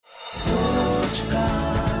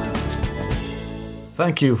Sochcast.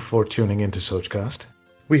 Thank you for tuning into Sochcast.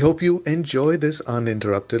 We hope you enjoy this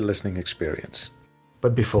uninterrupted listening experience.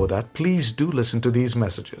 But before that, please do listen to these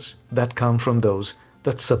messages that come from those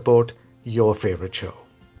that support your favorite show.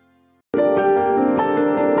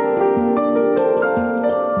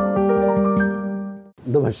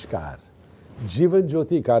 नमस्कार, जीवन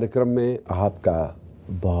ज्योति कार्यक्रम में आपका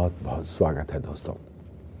बहुत बहुत स्वागत है दोस्तों।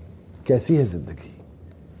 कैसी है ज़िंदगी,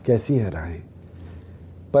 कैसी है राहें?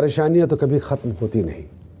 परेशानियां तो कभी ख़त्म होती नहीं,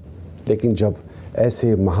 लेकिन जब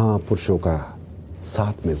ऐसे महापुरुषों का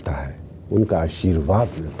साथ मिलता है, उनका आशीर्वाद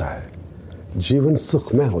मिलता है, जीवन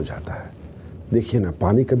सुखमय हो जाता है। देखिए ना,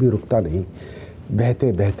 पानी कभी रुकता नहीं,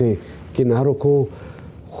 बहते बहते किनारों को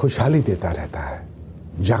खुशहाली देता रहता है।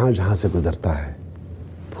 जहाँ जहाँ से गुजरता है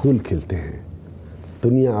फूल खिलते हैं,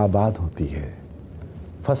 दुनिया आबाद होती है,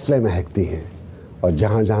 फसलें महकती हैं, और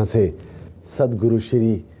जहाँ जहाँ से सद्गुरु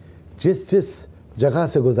श्री जिस जिस जगह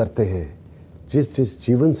से गुजरते हैं, जिस जिस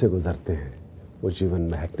जीवन से गुजरते हैं, वो जीवन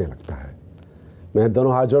महकने लगता है। मैं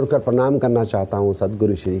दोनों हाथ जोड़कर प्रणाम करना चाहता हूँ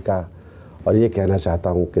सद्गुरु श्री का, और ये कहना चाहता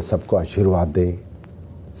हूँ कि सबको आशीर्वाद दें,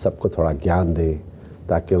 सबको थोड़ा ज्ञान दें,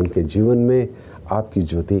 ताकि उनके जीवन में आपकी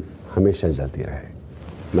ज्योति हमेशा जलती रहे।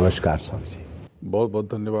 नमस्कार स्वामी जी। बहुत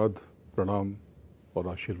बहुत धन्यवाद, प्रणाम और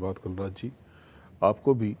आशीर्वाद कुलराज जी,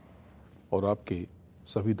 आपको भी और आपके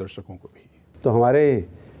सभी दर्शकों को भी। तो हमारे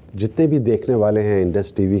जितने भी देखने वाले हैं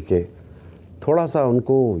इंडस टीवी के, थोड़ा सा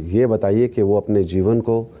उनको ये बताइए कि वो अपने जीवन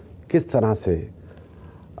को किस तरह से,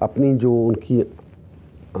 अपनी जो उनकी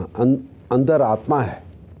अंदर आत्मा है,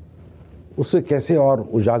 उसे कैसे और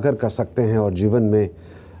उजागर कर सकते हैं और जीवन में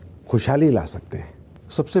खुशहाली ला सकते हैं।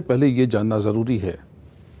 सबसे पहले ये जानना ज़रूरी है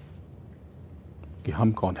कि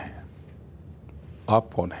हम कौन हैं,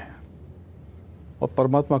 आप कौन हैं और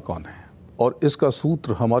परमात्मा कौन है। और इसका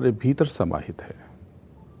सूत्र हमारे भीतर समाहित है।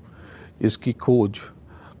 इसकी खोज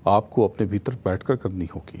आपको अपने भीतर बैठकर करनी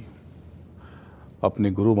होगी।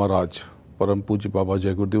 अपने गुरु महाराज परम पूज्य बाबा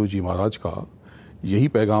जय गुरुदेव जी महाराज का यही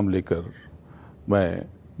पैगाम लेकर मैं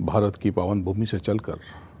भारत की पावन भूमि से चलकर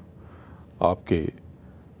आपके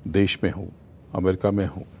देश में हूँ, अमेरिका में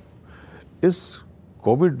हूँ। इस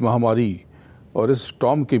कोविड महामारी और इस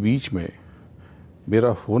स्टॉर्म के बीच में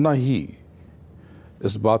मेरा होना ही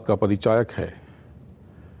इस बात का परिचायक है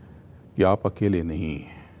कि आप अकेले नहीं,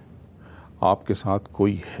 आपके साथ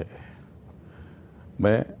कोई है।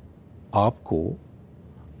 मैं आपको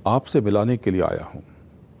आपसे मिलाने के लिए आया हूँ।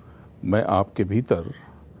 मैं आपके भीतर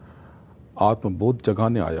आत्मबोध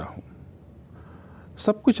जगाने आया हूँ।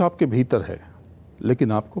 सब कुछ आपके भीतर है,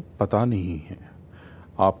 लेकिन आपको पता नहीं है,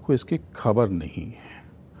 आपको इसकी खबर नहीं है।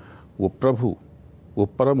 वो प्रभु, वो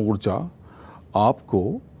परम ऊर्जा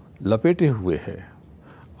आपको लपेटे हुए है,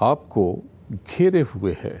 आपको घेरे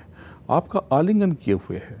हुए है, आपका आलिंगन किए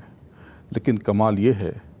हुए है। लेकिन कमाल ये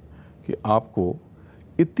है कि आपको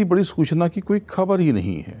इतनी बड़ी सूचना की कोई खबर ही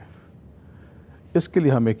नहीं है। इसके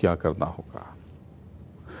लिए हमें क्या करना होगा?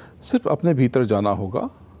 सिर्फ अपने भीतर जाना होगा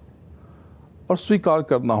और स्वीकार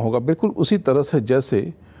करना होगा, बिल्कुल उसी तरह से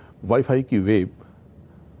जैसे वाईफाई की वेब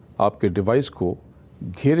आपके डिवाइस को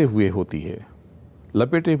घेरे हुए होती है,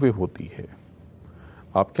 लपेटे हुए होती है।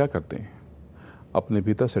 आप क्या करते हैं? अपने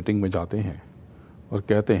भीतर सेटिंग में जाते हैं और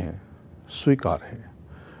कहते हैं स्वीकार है,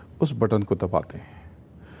 उस बटन को दबाते हैं।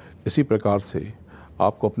 इसी प्रकार से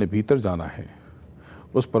आपको अपने भीतर जाना है,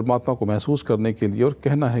 उस परमात्मा को महसूस करने के लिए, और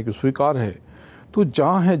कहना है कि स्वीकार है, तू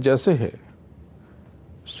जहाँ है जैसे है,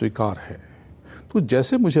 स्वीकार है, तू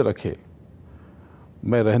जैसे मुझे रखे,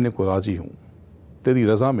 मैं रहने को राजी हूँ, तेरी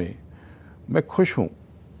रज़ा में मैं खुश हूँ,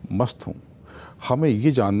 मस्त हूँ। हमें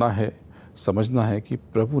ये जानना है, समझना है कि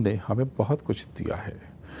प्रभु ने हमें बहुत कुछ दिया है,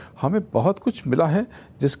 हमें बहुत कुछ मिला है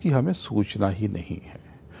जिसकी हमें सूचना ही नहीं है।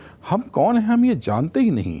 हम कौन हैं हम ये जानते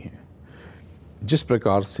ही नहीं हैं। जिस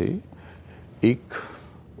प्रकार से एक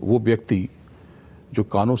वो व्यक्ति जो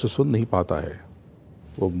कानों से सुन नहीं पाता है,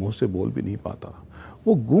 वो मुंह से बोल भी नहीं पाता,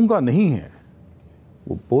 वो गूंगा नहीं है,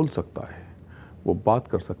 वो बोल सकता है, वो बात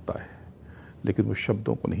कर सकता है, लेकिन वो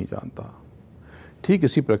शब्दों को नहीं जानता। ठीक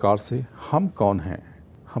इसी प्रकार से हम कौन हैं,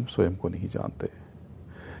 हम स्वयं को नहीं जानते।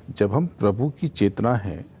 जब हम प्रभु की चेतना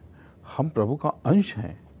हैं, हम प्रभु का अंश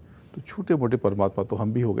हैं, तो छोटे मोटे परमात्मा तो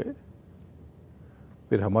हम भी हो गए।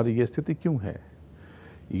 फिर हमारी ये स्थिति क्यों है?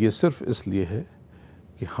 ये सिर्फ इसलिए है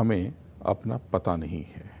कि हमें अपना पता नहीं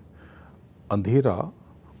है। अंधेरा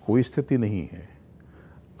कोई स्थिति नहीं है,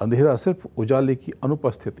 अंधेरा सिर्फ उजाले की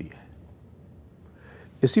अनुपस्थिति है।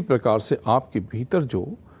 इसी प्रकार से आपके भीतर जो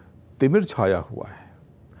तिमिर छाया हुआ है,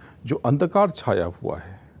 जो अंधकार छाया हुआ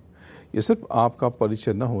है, ये सिर्फ आपका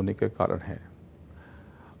परिचय न होने के कारण है।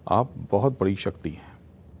 आप बहुत बड़ी शक्ति हैं।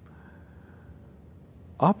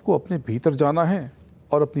 आपको अपने भीतर जाना है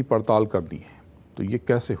और अपनी पड़ताल करनी है। तो ये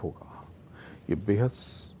कैसे होगा? ये बेहद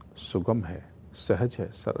सुगम है, सहज है,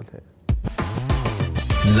 सरल है।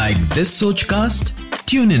 Like this Sochcast?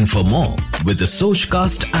 Tune in for more with the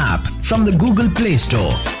Sochcast app from the Google Play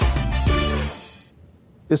Store.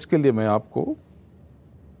 इसके लिए मैं आपको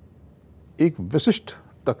एक विशिष्ट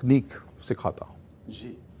तकनीक सिखाता हूं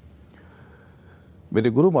जी।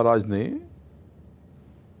 मेरे गुरु महाराज ने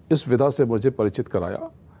इस विधा से मुझे परिचित कराया।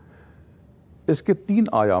 इसके 3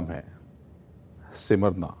 आयाम हैं: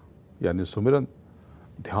 सिमरना यानी सुमिरन,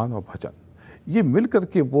 ध्यान और भजन। ये मिलकर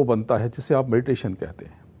के वो बनता है जिसे आप मेडिटेशन कहते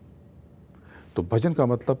हैं। तो भजन का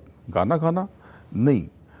मतलब गाना गाना नहीं,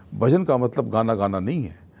 भजन का मतलब गाना गाना नहीं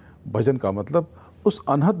है। भजन का मतलब उस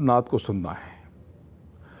अनहद नाद को सुनना है,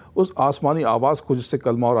 उस आसमानी आवाज़ को जिससे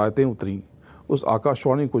कलमा और आयतें उतरी, उस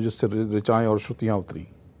आकाशवाणी को जिससे ऋचाएँ और श्रुतियाँ उतरी,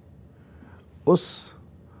 उस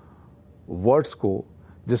वर्ड्स को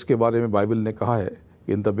जिसके बारे में बाइबल ने कहा है,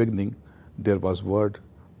 in the beginning there was word,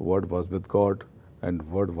 word was with God and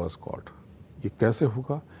word was God. ये कैसे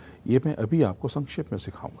होगा, ये मैं अभी आपको संक्षेप में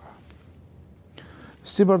सिखाऊंगा।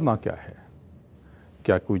 सिमरना क्या है?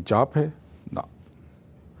 क्या कोई जाप है? ना,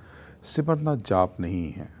 सिमरना जाप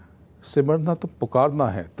नहीं है। सिमरना तो पुकारना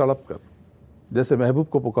है तड़प कर, जैसे महबूब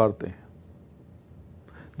को पुकारते हैं,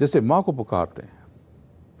 जैसे माँ को पुकारते हैं।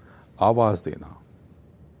 आवाज़ देना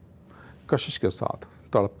कशिश के साथ,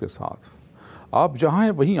 तड़प के साथ। आप जहाँ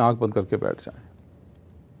हैं वहीं आंख बंद करके बैठ जाएं,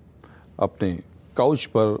 अपने काउच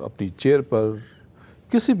पर, अपनी चेयर पर,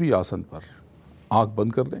 किसी भी आसन पर आंख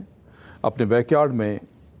बंद कर लें। अपने बैकयार्ड में,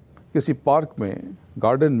 किसी पार्क में,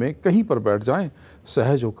 गार्डन में, कहीं पर बैठ जाएं,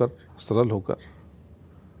 सहज होकर, सरल होकर,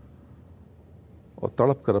 और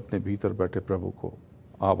तड़प कर अपने भीतर बैठे प्रभु को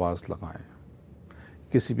आवाज़ लगाएं।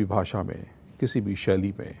 किसी भी भाषा में, किसी भी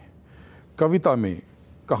शैली में, कविता में,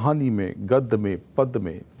 कहानी में, गद्य में, पद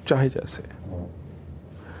में, चाहे जैसे।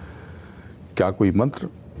 क्या कोई मंत्र?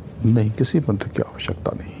 नहीं, किसी मंत्र की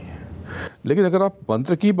आवश्यकता नहीं है। लेकिन अगर आप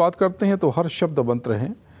मंत्र की बात करते हैं तो हर शब्द मंत्र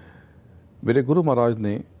हैं। मेरे गुरु महाराज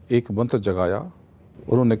ने एक मंत्र जगाया।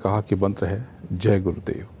 उन्होंने कहा कि मंत्र है जय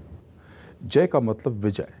गुरुदेव। जय का मतलब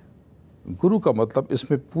विजय, गुरु का मतलब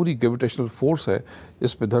इसमें पूरी ग्रेविटेशनल फोर्स है,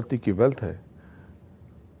 इसमें धरती की वेल्थ है,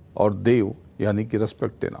 और देव यानी कि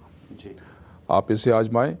रेस्पेक्ट देना जी। आप इसे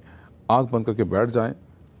आजमाएं, आंख बंद करके बैठ जाएं।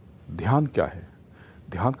 ध्यान क्या है?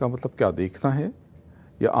 ध्यान का मतलब क्या देखना है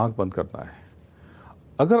या आंख बंद करना है?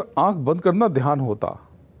 अगर आंख बंद करना ध्यान होता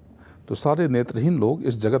तो सारे नेत्रहीन लोग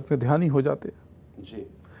इस जगत में ध्यानी हो जाते जी।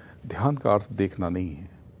 ध्यान का अर्थ देखना नहीं है।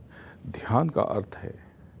 ध्यान का अर्थ है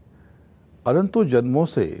अनंतों जन्मों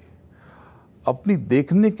से अपनी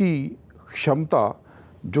देखने की क्षमता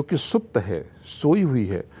जो कि सुप्त है, सोई हुई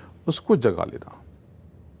है, उसको जगा लेना।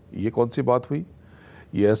 ये कौन सी बात हुई?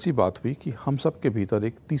 ये ऐसी बात हुई कि हम सब के भीतर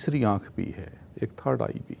एक तीसरी आंख भी है, एक थर्ड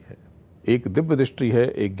आई भी है, एक दिव्य दृष्टि है,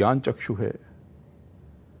 एक ज्ञान चक्षु है,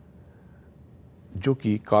 जो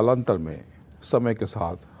कि कालांतर में, समय के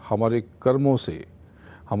साथ, हमारे कर्मों से,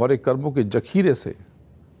 हमारे कर्मों के जखीरे से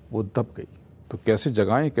वो दब गई। तो कैसे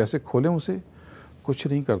जगाएं, कैसे खोलें उसे? कुछ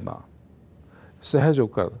नहीं करना, सहज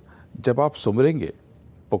होकर जब आप सुमरेंगे,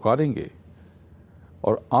 पुकारेंगे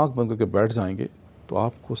और आंख बंद करके बैठ जाएंगे, तो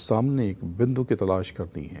आपको सामने एक बिंदु की तलाश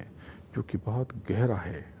करनी है जो कि बहुत गहरा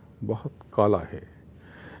है, बहुत काला है।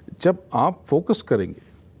 जब आप फोकस करेंगे,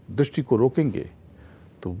 दृष्टि को रोकेंगे,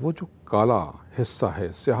 तो वो जो काला हिस्सा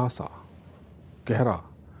है, स्यासा, गहरा,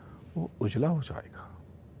 वो उजला हो जाएगा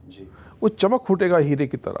जी। वो चमक फूटेगा हीरे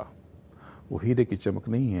की तरह। वो हीरे की चमक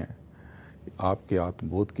नहीं है, आपके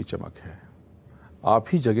आत्मबोध की चमक है। आप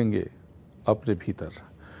ही जगेंगे अपने भीतर,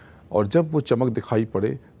 और जब वो चमक दिखाई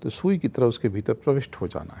पड़े तो सुई की तरह उसके भीतर प्रविष्ट हो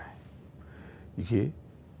जाना है। ये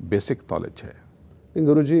बेसिक नॉलेज है।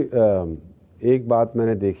 गुरुजी, एक बात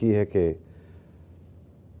मैंने देखी है कि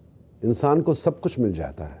इंसान को सब कुछ मिल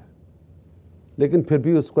जाता है, लेकिन फिर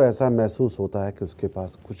भी उसको ऐसा महसूस होता है कि उसके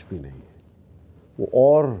पास कुछ भी नहीं है। वो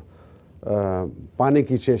और पाने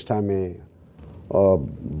की चेष्टा में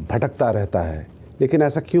भटकता रहता है। लेकिन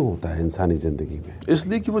ऐसा क्यों होता है इंसानी ज़िंदगी में?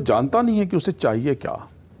 इसलिए कि वो जानता नहीं है कि उसे चाहिए क्या।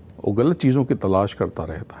 वो गलत चीज़ों की तलाश करता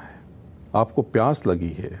रहता है। आपको प्यास लगी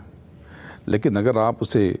है, लेकिन अगर आप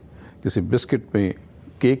उसे किसी बिस्किट में,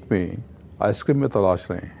 केक में, आइसक्रीम में तलाश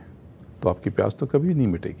रहे हैं, तो आपकी प्यास तो कभी नहीं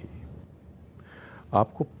मिटेगी।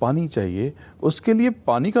 आपको पानी चाहिए, उसके लिए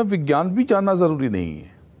पानी का विज्ञान भी जानना ज़रूरी नहीं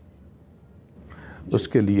है।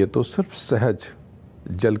 उसके लिए तो सिर्फ सहज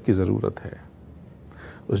जल की ज़रूरत है।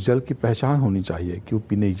 उस जल की पहचान होनी चाहिए कि वो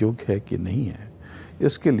पीने योग्य है कि नहीं है।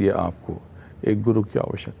 इसके लिए आपको एक गुरु की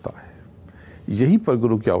आवश्यकता है। यहीं पर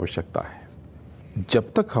गुरु की आवश्यकता है।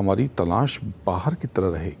 जब तक हमारी तलाश बाहर की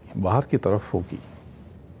तरफ रहेगी, बाहर की तरफ होगी,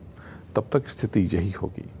 तब तक स्थिति यही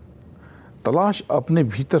होगी। तलाश अपने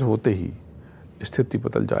भीतर होते ही स्थिति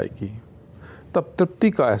बदल जाएगी। तब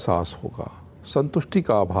तृप्ति का एहसास होगा, संतुष्टि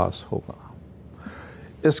का आभास होगा।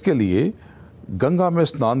 इसके लिए गंगा में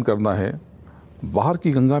स्नान करना है, बाहर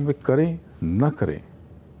की गंगा में करें न करें,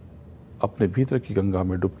 अपने भीतर की गंगा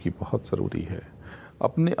में डुबकी बहुत ज़रूरी है।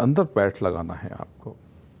 अपने अंदर पैठ लगाना है आपको।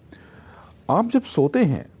 आप जब सोते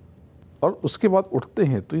हैं और उसके बाद उठते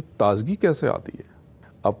हैं तो ये ताजगी कैसे आती है?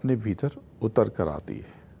 अपने भीतर उतर कर आती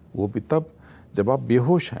है। वो भी तब जब आप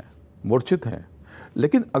बेहोश हैं, मूर्छित हैं।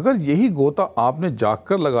 लेकिन अगर यही गोता आपने जाग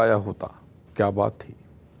कर लगाया होता, क्या बात थी।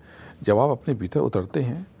 जब आप अपने भीतर उतरते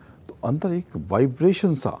हैं तो अंदर एक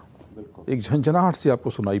वाइब्रेशन सा, एक झंझनाहट सी आपको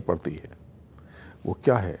सुनाई पड़ती है। वो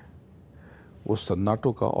क्या है? वो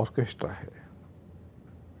सन्नाटों का ऑर्केस्ट्रा है।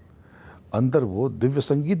 अंदर वो दिव्य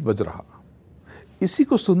संगीत बज रहा। इसी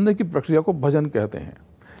को सुनने की प्रक्रिया को भजन कहते हैं।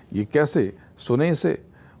 ये कैसे सुने से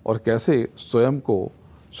और कैसे स्वयं को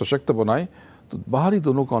सशक्त बनाएं, तो बाहरी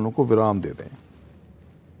दोनों कानों को विराम दे दें।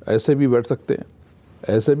 ऐसे भी बैठ सकते हैं,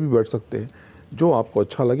 ऐसे भी बैठ सकते हैं, जो आपको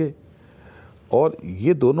अच्छा लगे। और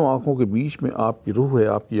ये दोनों आँखों के बीच में आपकी रूह है,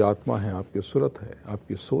 आपकी आत्मा है, आपकी सूरत है,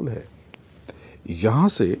 आपकी सोल है। यहाँ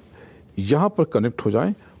से यहाँ पर कनेक्ट हो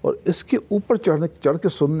जाएं और इसके ऊपर चढ़ के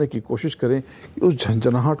सुनने की कोशिश करें कि उस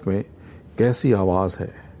झंझनाहट में कैसी आवाज़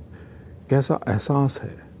है, कैसा एहसास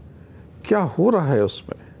है, क्या हो रहा है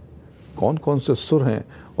उसमें, कौन कौन से सुर हैं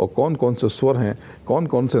और कौन कौन से स्वर हैं, कौन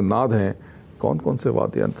कौन से नाद हैं, कौन कौन से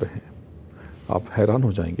वाद्य यंत्र हैं। आप हैरान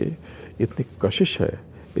हो जाएंगे, इतनी कशिश है,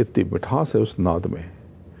 इतनी मिठास है उस नाद में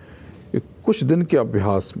कि कुछ दिन के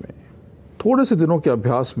अभ्यास में, थोड़े से दिनों के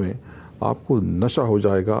अभ्यास में आपको नशा हो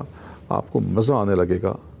जाएगा, आपको मज़ा आने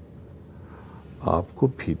लगेगा, आपको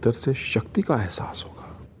भीतर से शक्ति का एहसास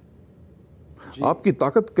होगा, आपकी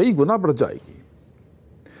ताकत कई गुना बढ़ जाएगी।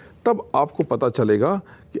 तब आपको पता चलेगा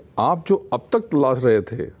कि आप जो अब तक तलाश रहे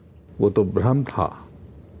थे वो तो भ्रम था,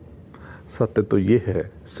 सत्य तो ये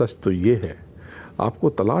है, सच तो ये है। आपको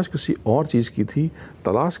तलाश किसी और चीज़ की थी,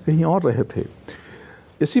 तलाश कहीं और रहे थे।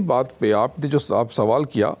 इसी बात पे आपने जो आप सवाल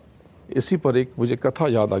किया, इसी पर एक मुझे कथा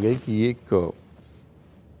याद आ गई कि एक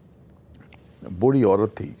बूढ़ी औरत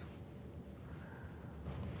थी,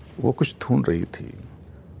 वो कुछ ढूंढ रही थी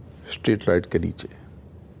स्ट्रीट लाइट के नीचे।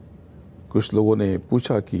 कुछ लोगों ने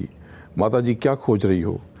पूछा कि माता जी क्या खोज रही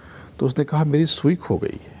हो? तो उसने कहा मेरी सुई खो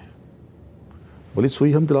गई है। बोली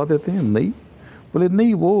सुई हम दिला देते हैं। नहीं। बोले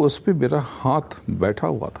नहीं, वो उस पर मेरा हाथ बैठा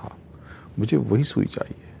हुआ था, मुझे वही सुई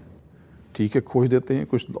चाहिए। ठीक है, खोज देते हैं।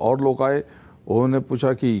 कुछ और लोग आए, उन्होंने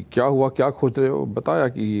पूछा कि क्या हुआ, क्या खोज रहे हो? बताया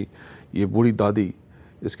कि ये बूढ़ी दादी,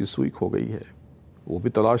 इसकी सुई खो गई है। वो भी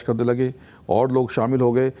तलाश करने लगे, और लोग शामिल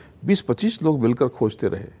हो गए। 20-25 लोग मिलकर खोजते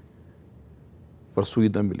रहे, पर सुई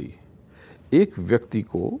न मिली। एक व्यक्ति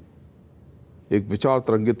को एक विचार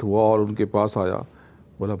तरंगित हुआ और उनके पास आया,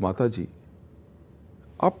 बोला माता जी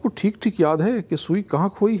आपको ठीक ठीक याद है कि सुई कहाँ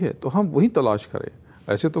खोई है? तो हम वहीं तलाश करें,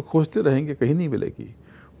 ऐसे तो खोजते रहेंगे, कहीं नहीं मिलेगी।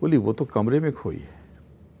 बोली वो तो कमरे में खोई है।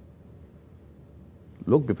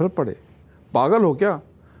 लोग बिफर पड़े, पागल हो क्या?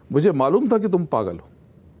 मुझे मालूम था कि तुम पागल हो,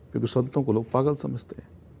 क्योंकि संतों को लोग पागल समझते हैं।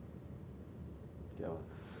 क्या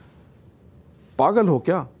पागल हो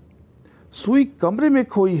क्या? सुई कमरे में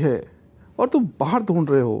खोई है और तुम बाहर ढूंढ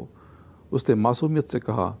रहे हो। उसने मासूमियत से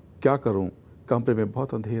कहा क्या करूं, कमरे में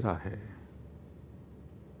बहुत अंधेरा है,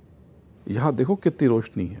 यहां देखो कितनी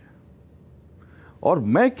रोशनी है। और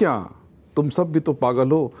मैं क्या, तुम सब भी तो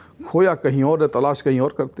पागल हो, खोया कहीं और है, तलाश कहीं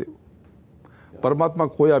और करते हो। परमात्मा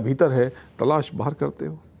खोया भीतर है, तलाश बाहर करते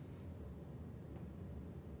हो।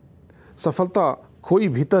 सफलता खोई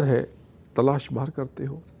भीतर है, तलाश बाहर करते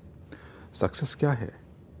हो। सक्सेस क्या है?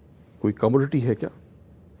 कोई कमोडिटी है क्या?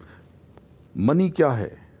 मनी क्या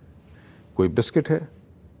है? कोई बिस्किट है,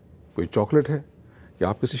 कोई चॉकलेट है कि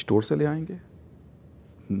आप किसी स्टोर से ले आएंगे?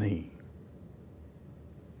 नहीं,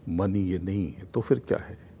 मनी ये नहीं है। तो फिर क्या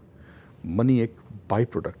है? मनी एक बाई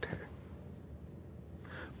प्रोडक्ट है,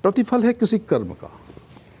 प्रतिफल है किसी कर्म का।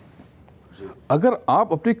 अगर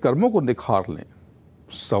आप अपने कर्मों को निखार लें,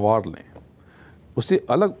 संवार लें, उसे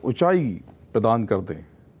अलग ऊंचाई प्रदान कर दें,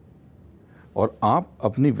 और आप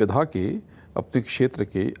अपनी विधा के, अपने क्षेत्र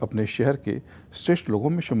के, अपने शहर के श्रेष्ठ लोगों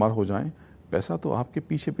में शुमार हो जाएं, पैसा तो आपके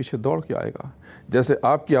पीछे पीछे दौड़ के आएगा। जैसे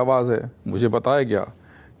आपकी आवाज़ है, मुझे बताया गया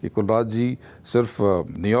कि कुलराज जी सिर्फ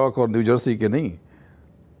न्यूयॉर्क और न्यू जर्सी के नहीं,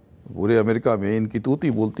 पूरे अमेरिका में इनकी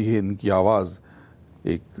तूती बोलती है। इनकी आवाज़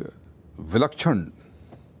एक विलक्षण,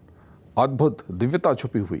 अद्भुत दिव्यता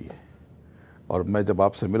छुपी हुई है। और मैं जब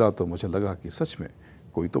आपसे मिला तो मुझे लगा कि सच में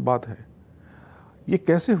कोई तो बात है। ये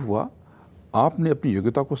कैसे हुआ? आपने अपनी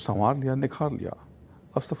योग्यता को संवार लिया, निखार लिया,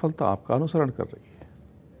 अब सफलता आपका अनुसरण कर रही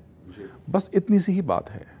है। बस इतनी सी ही बात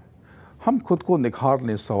है। हम खुद को निखार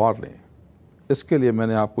लें, संवार लें। इसके लिए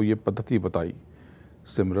मैंने आपको ये पद्धति बताई,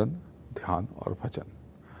 सिमरन, ध्यान और भजन।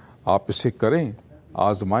 आप इसे करें,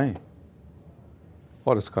 आजमाएं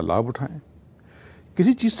और इसका लाभ उठाएं।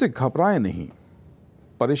 किसी चीज़ से घबराएं नहीं,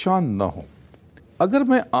 परेशान न हो। अगर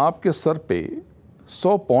मैं आपके सर पे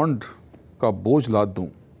 100 पाउंड का बोझ लाद दूं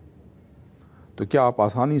तो क्या आप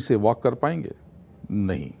आसानी से वॉक कर पाएंगे?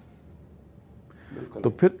 नहीं। तो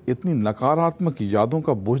फिर इतनी नकारात्मक यादों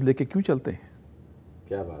का बोझ लेके क्यों चलते हैं?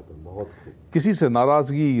 क्या बात है, बहुत खूब। किसी से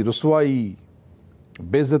नाराजगी, रुसवाई,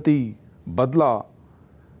 बेइज्जती, बदला,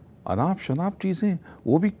 अनाप शनाप चीजें,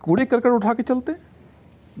 वो भी कूड़े करकट उठा के चलते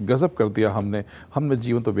हैं। गजब कर दिया हमने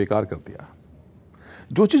जीवन तो बेकार कर दिया।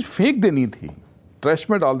 जो चीज फेंक देनी थी, ट्रैश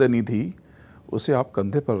में डाल देनी थी, उसे आप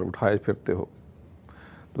कंधे पर उठाए फिरते हो।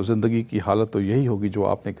 तो जिंदगी की हालत तो यही होगी जो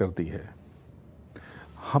आपने कर दी है।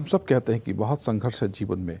 हम सब कहते हैं कि बहुत संघर्ष है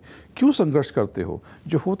जीवन में। क्यों संघर्ष करते हो?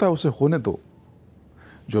 जो होता है उसे होने दो।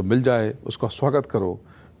 जो मिल जाए उसका स्वागत करो,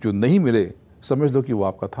 जो नहीं मिले समझ लो कि वो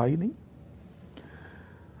आपका था ही नहीं।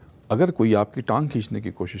 अगर कोई आपकी टांग खींचने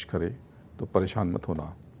की कोशिश करे तो परेशान मत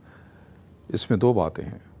होना। इसमें दो बातें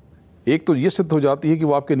हैं। एक तो ये सिद्ध हो जाती है कि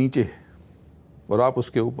वो आपके नीचे है और आप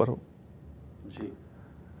उसके ऊपर हो जी।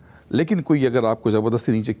 लेकिन कोई अगर आपको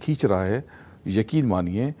ज़बरदस्ती नीचे खींच रहा है, यकीन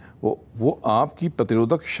मानिए वो आपकी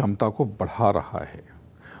प्रतिरोधक क्षमता को बढ़ा रहा है,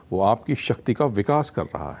 वो आपकी शक्ति का विकास कर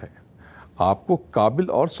रहा है, आपको काबिल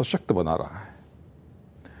और सशक्त बना रहा है।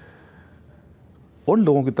 उन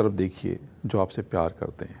लोगों की तरफ देखिए जो आपसे प्यार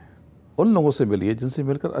करते हैं, उन लोगों से मिलिए जिनसे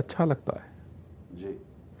मिलकर अच्छा लगता है जी।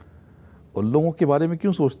 उन लोगों के बारे में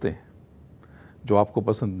क्यों सोचते हैं जो आपको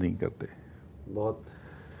पसंद नहीं करते? बहुत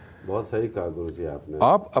बहुत सही कहा गुरुजी आपने।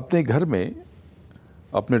 आप अपने घर में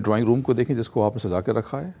अपने ड्राइंग रूम को देखें जिसको आपने सजा के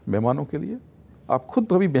रखा है मेहमानों के लिए। आप खुद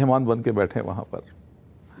कभी मेहमान बन के बैठे वहाँ पर।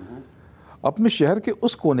 अपने शहर के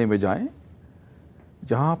उस कोने में जाएं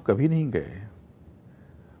जहाँ आप कभी नहीं गए।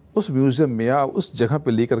 उस म्यूज़ियम में या उस जगह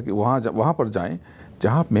पे लेकर के वहाँ पर जाएं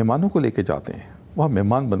जहाँ आप मेहमानों को लेके जाते हैं। वहाँ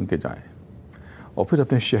मेहमान बन के जाएं और फिर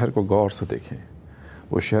अपने शहर को गौर से देखें।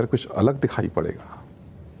 वो शहर कुछ अलग दिखाई पड़ेगा।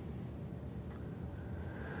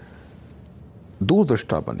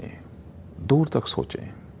 दूरदृष्टा बने, दूर तक सोचें।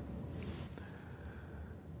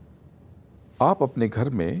 आप अपने घर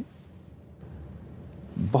में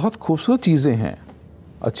बहुत खूबसूरत चीज़ें हैं,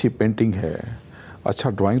 अच्छी पेंटिंग है, अच्छा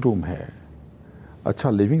ड्राइंग रूम है, अच्छा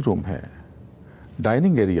लिविंग रूम है,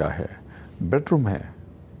 डाइनिंग एरिया है, बेडरूम है,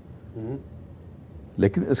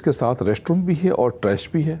 लेकिन इसके साथ रेस्टरूम भी है और ट्रैश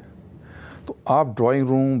भी है। तो आप drawing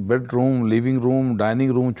room, bedroom, living room,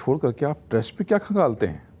 dining room छोड़ करके आप ट्रैश पे क्या खंगालते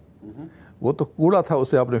हैं? वो तो कूड़ा था,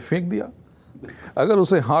 उसे आपने फेंक दिया। अगर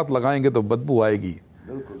उसे हाथ लगाएंगे तो बदबू आएगी।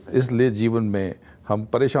 इसलिए जीवन में हम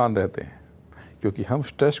परेशान रहते हैं क्योंकि हम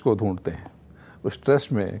स्ट्रेस को ढूंढते हैं। उस स्ट्रेस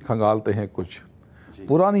में खंगालते हैं कुछ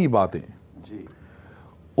पुरानी बातें,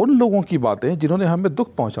 उन लोगों की बातें जिन्होंने हमें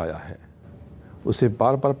दुख पहुंचाया है, उसे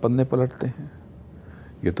बार बार पन्ने पलटते हैं।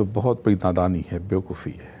 ये तो बहुत बड़ी नादानी है,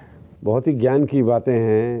 बेवकूफ़ी है। बहुत ही ज्ञान की बातें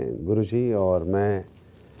हैं गुरुजी, और मैं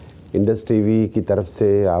इंडस टीवी की तरफ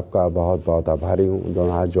से आपका बहुत बहुत आभारी हूँ।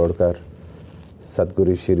 दोनों हाथ जोड़कर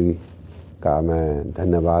सद्गुरु श्री का मैं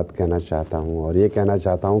धन्यवाद कहना चाहता हूँ और ये कहना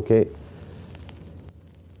चाहता हूँ कि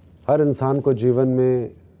हर इंसान को जीवन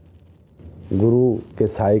में गुरु के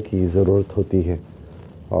साए की ज़रूरत होती है।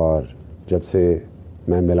 और जब से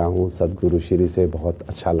मैं मिला हूँ सद्गुरु श्री से बहुत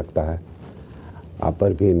अच्छा लगता है। आप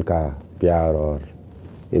पर भी इनका प्यार और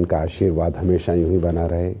इनका आशीर्वाद हमेशा यूँ ही बना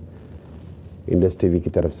रहे। इंडस टीवी की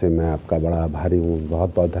तरफ से मैं आपका बड़ा आभारी हूँ।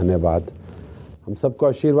 बहुत बहुत धन्यवाद। हम सबको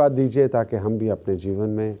आशीर्वाद दीजिए ताकि हम भी अपने जीवन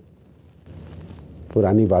में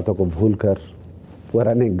पुरानी बातों को भूलकर,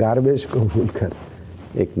 पुराने गार्बेज को भूलकर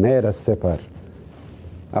एक नए रास्ते पर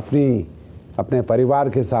अपने परिवार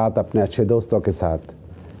के साथ, अपने अच्छे दोस्तों के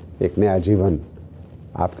साथ एक नया जीवन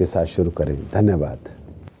आपके साथ शुरू करें। धन्यवाद।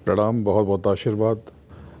 प्रणाम, बहुत बहुत आशीर्वाद।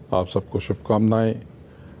 आप सबको शुभकामनाएं,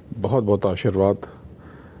 बहुत बहुत आशीर्वाद।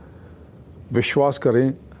 विश्वास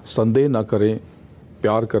करें, संदेह न करें,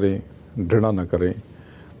 प्यार करें, घृणा न करें।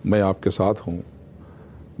 मैं आपके साथ हूँ।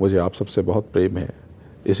 मुझे आप सबसे बहुत प्रेम है।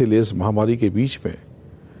 इसीलिए इस महामारी के बीच में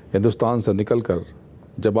हिंदुस्तान से निकलकर,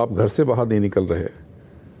 जब आप घर से बाहर नहीं निकल रहे,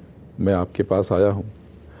 मैं आपके पास आया हूँ।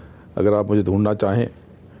 अगर आप मुझे ढूंढना चाहें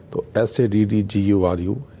तो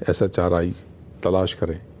SADDGURU SHRI तलाश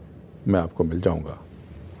करें, मैं आपको मिल जाऊँगा।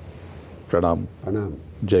 प्रणाम। प्रणाम।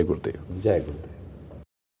 जय गुरुदेव। जय गुरुदेव।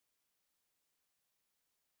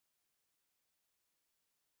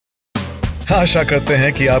 आशा करते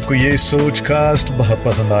हैं कि आपको ये सोच कास्ट बहुत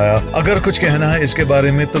पसंद आया। अगर कुछ कहना है इसके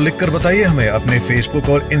बारे में तो लिखकर बताइए हमें अपने फेसबुक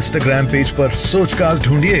और इंस्टाग्राम पेज पर सोच कास्ट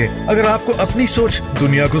ढूंढिए। अगर आपको अपनी सोच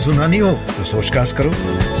दुनिया को सुनानी हो तो सोच कास्ट करो।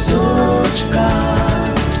 सोच कास्ट।